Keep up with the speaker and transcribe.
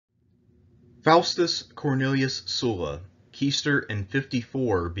Faustus Cornelius Sulla, Quaestor in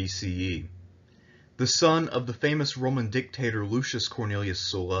 54 BCE. The son of the famous Roman dictator Lucius Cornelius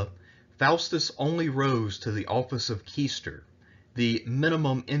Sulla, Faustus only rose to the office of Quaestor, the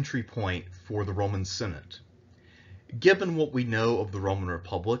minimum entry point for the Roman Senate. Given what we know of the Roman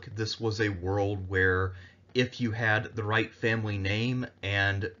Republic, this was a world where if you had the right family name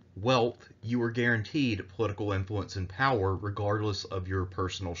and wealth, you were guaranteed political influence and power regardless of your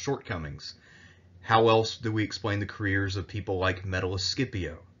personal shortcomings. How else do we explain the careers of people like Metellus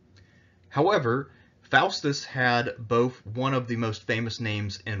Scipio? However, Faustus had both one of the most famous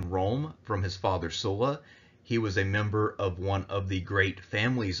names in Rome from his father Sulla. He was a member of one of the great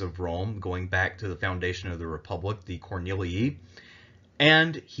families of Rome, going back to the foundation of the Republic, the Cornelii,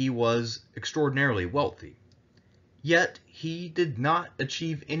 and he was extraordinarily wealthy. Yet, he did not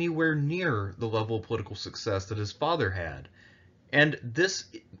achieve anywhere near the level of political success that his father had. And this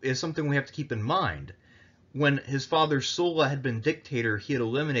is something we have to keep in mind. When his father Sulla had been dictator, he had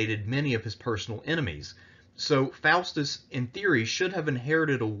eliminated many of his personal enemies. So Faustus, in theory, should have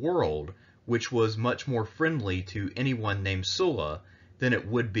inherited a world which was much more friendly to anyone named Sulla than it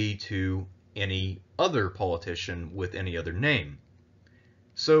would be to any other politician with any other name.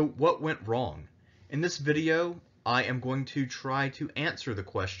 So what went wrong? In this video, I am going to try to answer the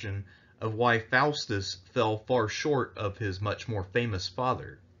question of why Faustus fell far short of his much more famous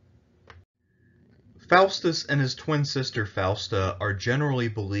father. Faustus and his twin sister Fausta are generally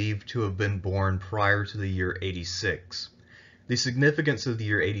believed to have been born prior to the year 86. The significance of the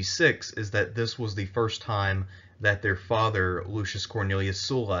year 86 is that this was the first time that their father, Lucius Cornelius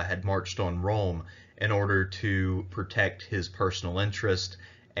Sulla, had marched on Rome in order to protect his personal interest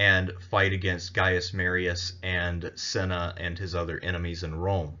and fight against Gaius Marius and Cinna and his other enemies in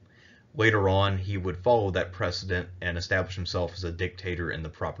Rome. Later on, he would follow that precedent and establish himself as a dictator in the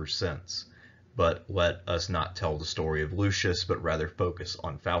proper sense. But let us not tell the story of Lucius, but rather focus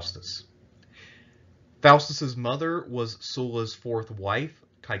on Faustus. Faustus's mother was Sulla's fourth wife,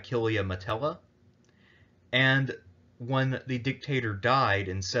 Caecilia Metella, and when the dictator died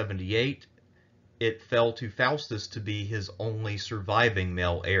in 78, it fell to Faustus to be his only surviving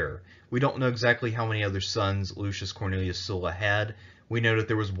male heir. We don't know exactly how many other sons Lucius Cornelius Sulla had. We know that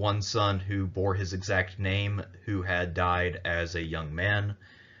there was one son who bore his exact name who had died as a young man,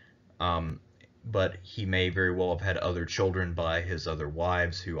 but he may very well have had other children by his other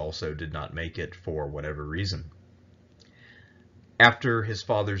wives who also did not make it for whatever reason. After his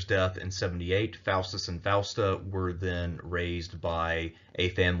father's death in 78, Faustus and Fausta were then raised by a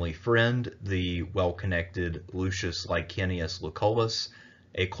family friend, the well-connected Lucius Licinius Lucullus,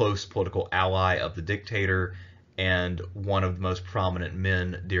 a close political ally of the dictator and one of the most prominent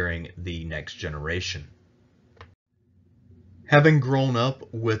men during the next generation. Having grown up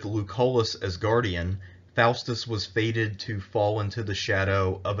with Lucullus as guardian, Faustus was fated to fall into the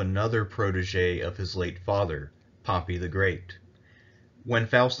shadow of another protege of his late father, Pompey the Great. When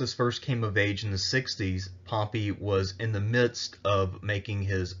Faustus first came of age in the 60s, Pompey was in the midst of making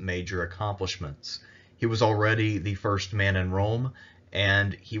his major accomplishments. He was already the first man in Rome,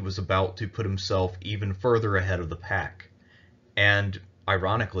 and he was about to put himself even further ahead of the pack. And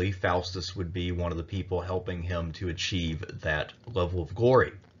ironically, Faustus would be one of the people helping him to achieve that level of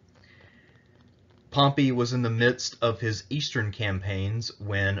glory. Pompey was in the midst of his eastern campaigns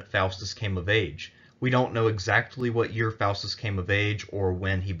when Faustus came of age. We don't know exactly what year Faustus came of age or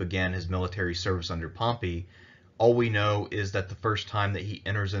when he began his military service under Pompey. All we know is that the first time that he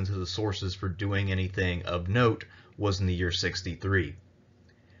enters into the sources for doing anything of note was in the year 63.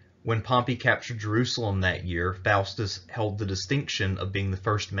 When Pompey captured Jerusalem that year, Faustus held the distinction of being the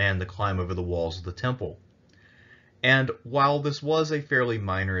first man to climb over the walls of the temple. And while this was a fairly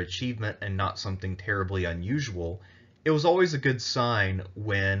minor achievement and not something terribly unusual, it was always a good sign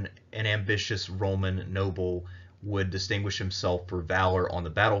when an ambitious Roman noble would distinguish himself for valor on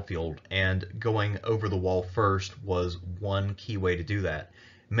the battlefield, and going over the wall first was one key way to do that.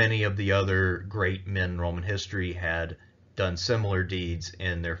 Many of the other great men in Roman history had done similar deeds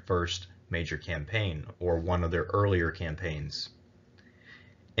in their first major campaign, or one of their earlier campaigns.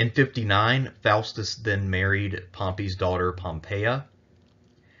 In 59, Faustus then married Pompey's daughter Pompeia,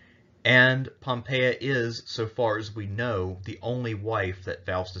 and Pompeia is, so far as we know, the only wife that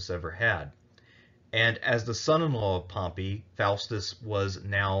Faustus ever had. And as the son-in-law of Pompey, Faustus was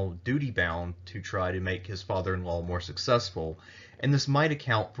now duty-bound to try to make his father-in-law more successful, and this might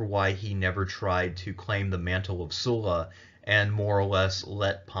account for why he never tried to claim the mantle of Sulla and more or less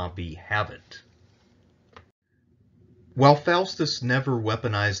let Pompey have it. While Faustus never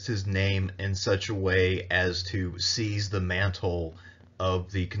weaponized his name in such a way as to seize the mantle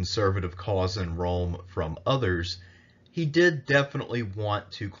of the conservative cause in Rome from others, he did definitely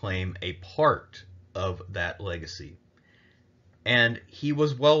want to claim a part of that legacy. And he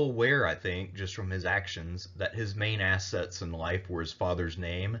was well aware, I think, just from his actions, that his main assets in life were his father's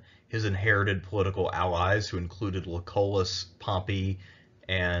name, his inherited political allies, who included Lucullus, Pompey,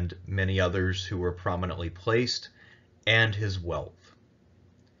 and many others who were prominently placed, and his wealth.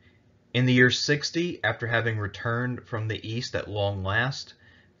 In the year 60, after having returned from the East at long last,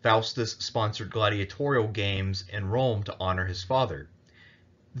 Faustus sponsored gladiatorial games in Rome to honor his father.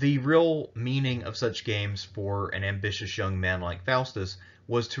 The real meaning of such games for an ambitious young man like Faustus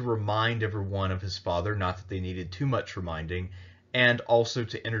was to remind everyone of his father, not that they needed too much reminding, and also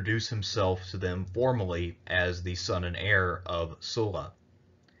to introduce himself to them formally as the son and heir of Sulla.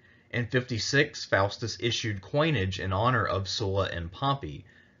 In 56, Faustus issued coinage in honor of Sulla and Pompey.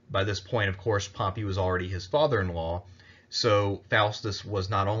 By this point, of course, Pompey was already his father-in-law, so Faustus was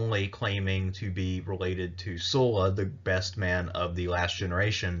not only claiming to be related to Sulla, the best man of the last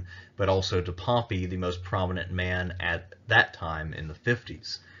generation, but also to Pompey, the most prominent man at that time in the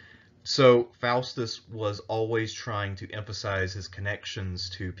 50s. So Faustus was always trying to emphasize his connections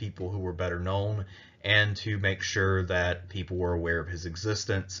to people who were better known and to make sure that people were aware of his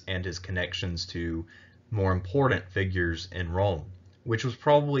existence and his connections to more important figures in Rome, which was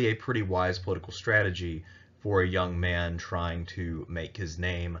probably a pretty wise political strategy for a young man trying to make his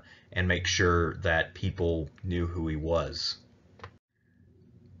name and make sure that people knew who he was.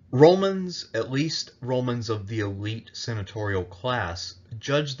 Romans, at least Romans of the elite senatorial class,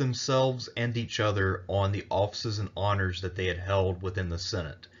 judged themselves and each other on the offices and honors that they had held within the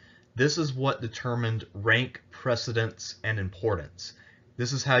Senate. This is what determined rank, precedence, and importance.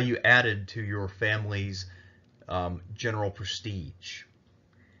 This is how you added to your family's general prestige.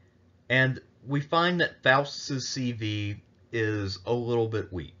 And we find that Faustus's CV is a little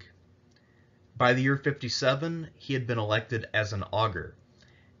bit weak. By the year 57, he had been elected as an augur.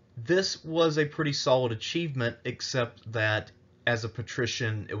 This was a pretty solid achievement, except that as a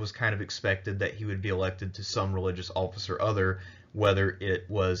patrician, it was kind of expected that he would be elected to some religious office or other, whether it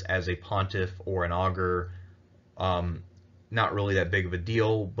was as a pontiff or an augur. Not really that big of a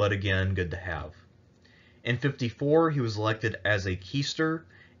deal, but again, good to have. In 54, he was elected as a quaestor,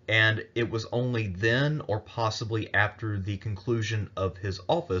 and it was only then, or possibly after the conclusion of his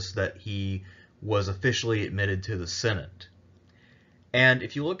office, that he was officially admitted to the Senate. And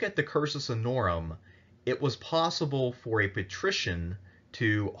if you look at the cursus honorum, it was possible for a patrician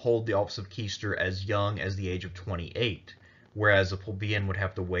to hold the office of quaestor as young as the age of 28, whereas a plebeian would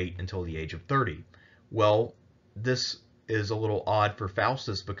have to wait until the age of 30. Well, this is a little odd for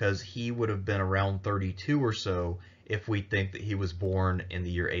Faustus because he would have been around 32 or so if we think that he was born in the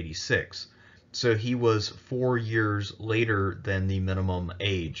year 86. So he was 4 years later than the minimum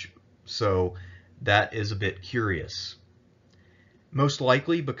age. So that is a bit curious. Most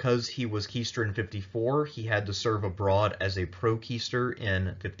likely because he was quaestor in 54, he had to serve abroad as a pro-quaestor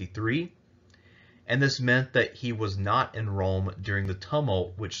in 53. And this meant that he was not in Rome during the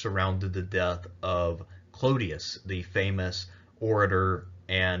tumult which surrounded the death of Clodius, the famous orator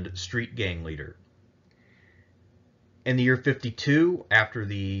and street gang leader. In the year 52, after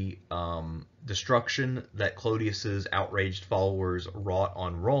the destruction that Clodius's outraged followers wrought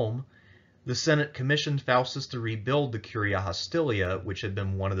on Rome, the Senate commissioned Faustus to rebuild the Curia Hostilia, which had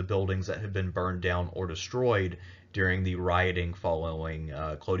been one of the buildings that had been burned down or destroyed during the rioting following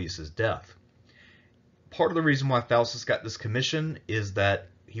Clodius's death. Part of the reason why Faustus got this commission is that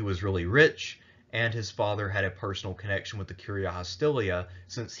he was really rich, and his father had a personal connection with the Curia Hostilia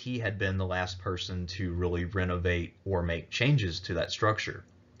since he had been the last person to really renovate or make changes to that structure.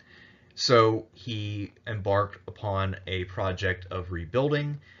 So he embarked upon a project of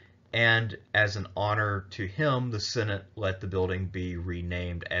rebuilding, and as an honor to him, the Senate let the building be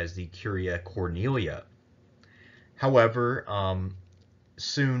renamed as the Curia Cornelia. However,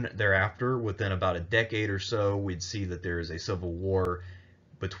 soon thereafter, within about a decade or so, we'd see that there is a civil war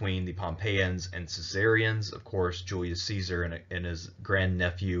between the Pompeians and Caesarians. Of course, Julius Caesar and his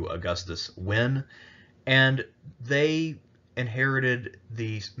grandnephew Augustus win, and they inherited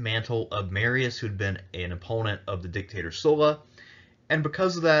the mantle of Marius, who'd been an opponent of the dictator Sulla, and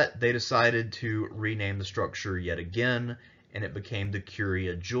because of that, they decided to rename the structure yet again, and it became the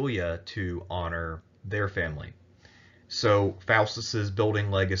Curia Julia to honor their family. So Faustus's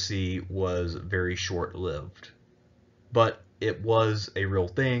building legacy was very short-lived. But it was a real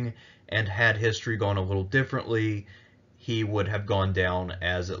thing, and had history gone a little differently, he would have gone down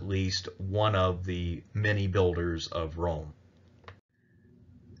as at least one of the many builders of Rome.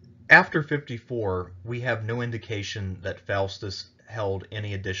 After 54, we have no indication that Faustus held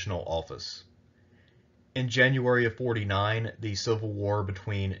any additional office. In January of 49, the civil war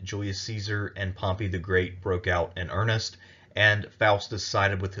between Julius Caesar and Pompey the Great broke out in earnest, and Faustus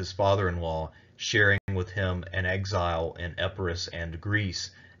sided with his father-in-law, sharing with him an exile in Epirus and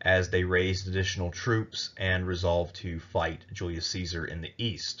Greece as they raised additional troops and resolved to fight Julius Caesar in the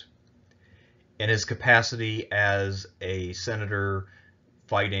east. In his capacity as a senator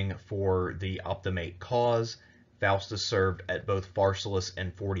fighting for the Optimate cause, Faustus served at both Pharsalus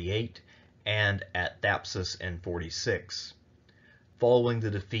in 48 and at Thapsus in 46. Following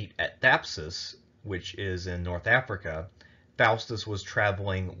the defeat at Thapsus, which is in North Africa, Faustus was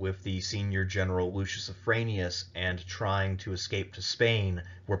traveling with the senior general Lucius Cornelius and trying to escape to Spain,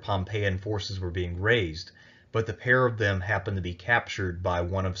 where Pompeian forces were being raised, but the pair of them happened to be captured by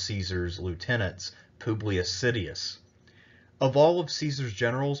one of Caesar's lieutenants, Publius Sittius. Of all of Caesar's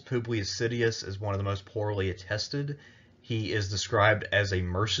generals, Publius Sittius is one of the most poorly attested. He is described as a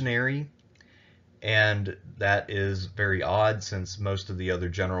mercenary, and that is very odd since most of the other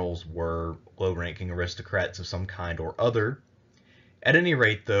generals were low-ranking aristocrats of some kind or other. At any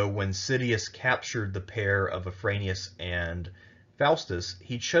rate, though, when Sittius captured the pair of Afranius and Faustus,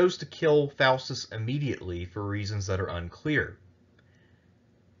 he chose to kill Faustus immediately for reasons that are unclear.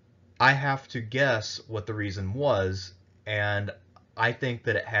 I have to guess what the reason was, and I think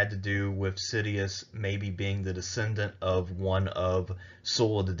that it had to do with Sittius maybe being the descendant of one of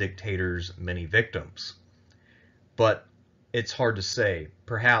Sulla the Dictator's many victims. But it's hard to say.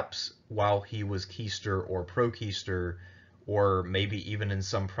 Perhaps while he was Quaestor or pro-Quaestor, or maybe even in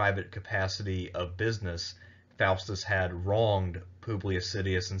some private capacity of business, Faustus had wronged Publius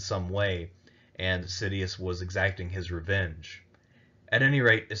Sittius in some way, and Sittius was exacting his revenge. At any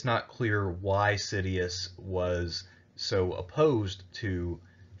rate, it's not clear why Sittius was so opposed to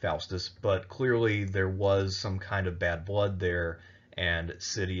Faustus, but clearly there was some kind of bad blood there, and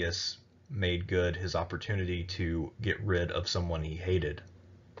Sittius made good his opportunity to get rid of someone he hated.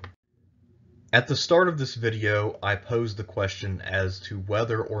 At the start of this video, I posed the question as to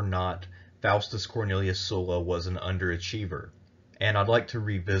whether or not Faustus Cornelius Sulla was an underachiever, and I'd like to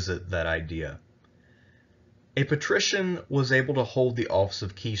revisit that idea. A patrician was able to hold the office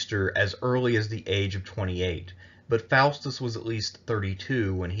of Quaestor as early as the age of 28, but Faustus was at least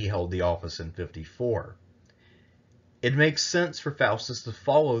 32 when he held the office in 54. It makes sense for Faustus to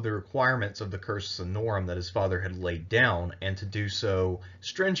follow the requirements of the cursus honorum that his father had laid down, and to do so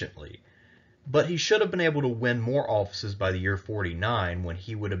stringently. But he should have been able to win more offices by the year 49, when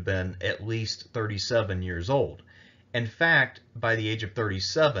he would have been at least 37 years old. In fact, by the age of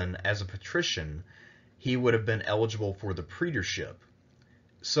 37, as a patrician, he would have been eligible for the praetorship.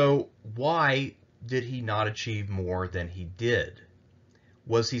 So why did he not achieve more than he did?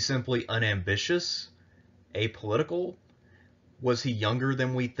 Was he simply unambitious? Apolitical? Was he younger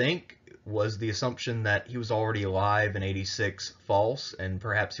than we think? Was the assumption that he was already alive in 86 false, and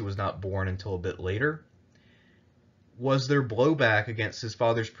perhaps he was not born until a bit later? Was there blowback against his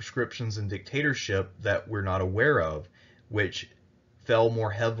father's prescriptions and dictatorship that we're not aware of, which fell more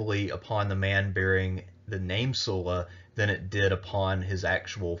heavily upon the man bearing the name Sulla than it did upon his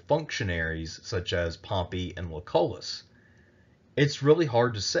actual functionaries, such as Pompey and Lucullus? It's really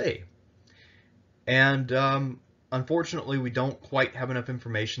hard to say. And unfortunately, we don't quite have enough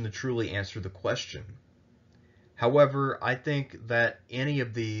information to truly answer the question. However, I think that any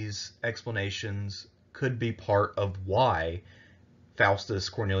of these explanations could be part of why Faustus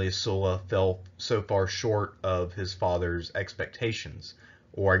Cornelius Sulla fell so far short of his father's expectations,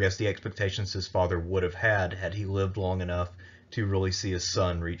 or I guess the expectations his father would have had he lived long enough to really see his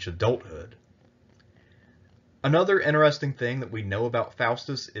son reach adulthood. Another interesting thing that we know about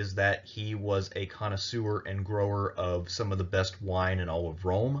Faustus is that he was a connoisseur and grower of some of the best wine in all of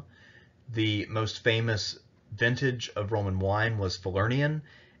Rome. The most famous vintage of Roman wine was Falernian,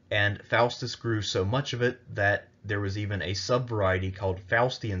 and Faustus grew so much of it that there was even a sub-variety called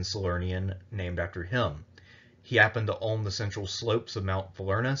Faustian Salernian named after him. He happened to own the central slopes of Mount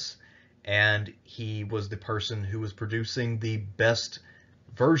Falernus, and he was the person who was producing the best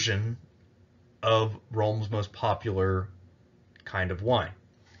version of Rome's most popular kind of wine.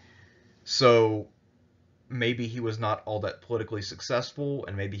 So maybe he was not all that politically successful,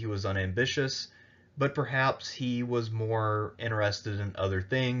 and maybe he was unambitious, but perhaps he was more interested in other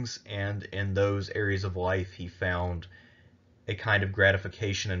things, and in those areas of life he found a kind of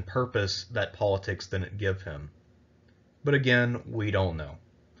gratification and purpose that politics didn't give him. But again, we don't know.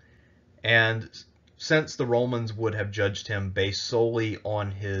 And since the Romans would have judged him based solely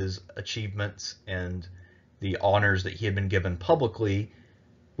on his achievements and the honors that he had been given publicly,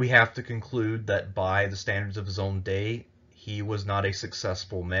 we have to conclude that by the standards of his own day, he was not a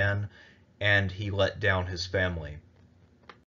successful man, and he let down his family.